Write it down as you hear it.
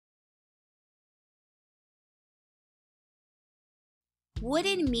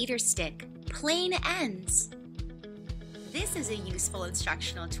Wooden meter stick, plain ends. This is a useful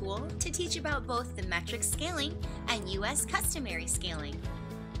instructional tool to teach about both the metric scaling and U.S. customary scaling.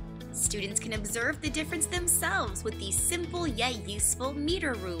 Students can observe the difference themselves with these simple yet useful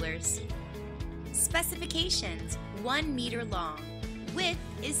meter rulers. Specifications: 1 meter long. Width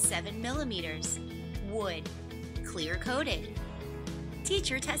is 7 millimeters. Wood. Clear coated.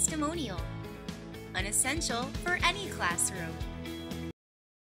 Teacher testimonial. An essential for any classroom.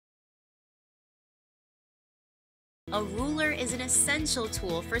 A ruler is an essential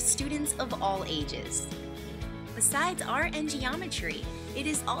tool for students of all ages. Besides art and geometry, it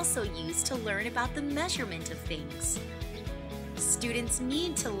is also used to learn about the measurement of things. Students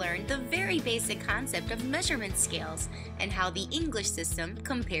need to learn the very basic concept of measurement scales and how the English system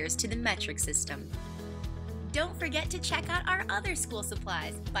compares to the metric system. Don't forget to check out our other school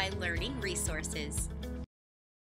supplies by Learning Resources.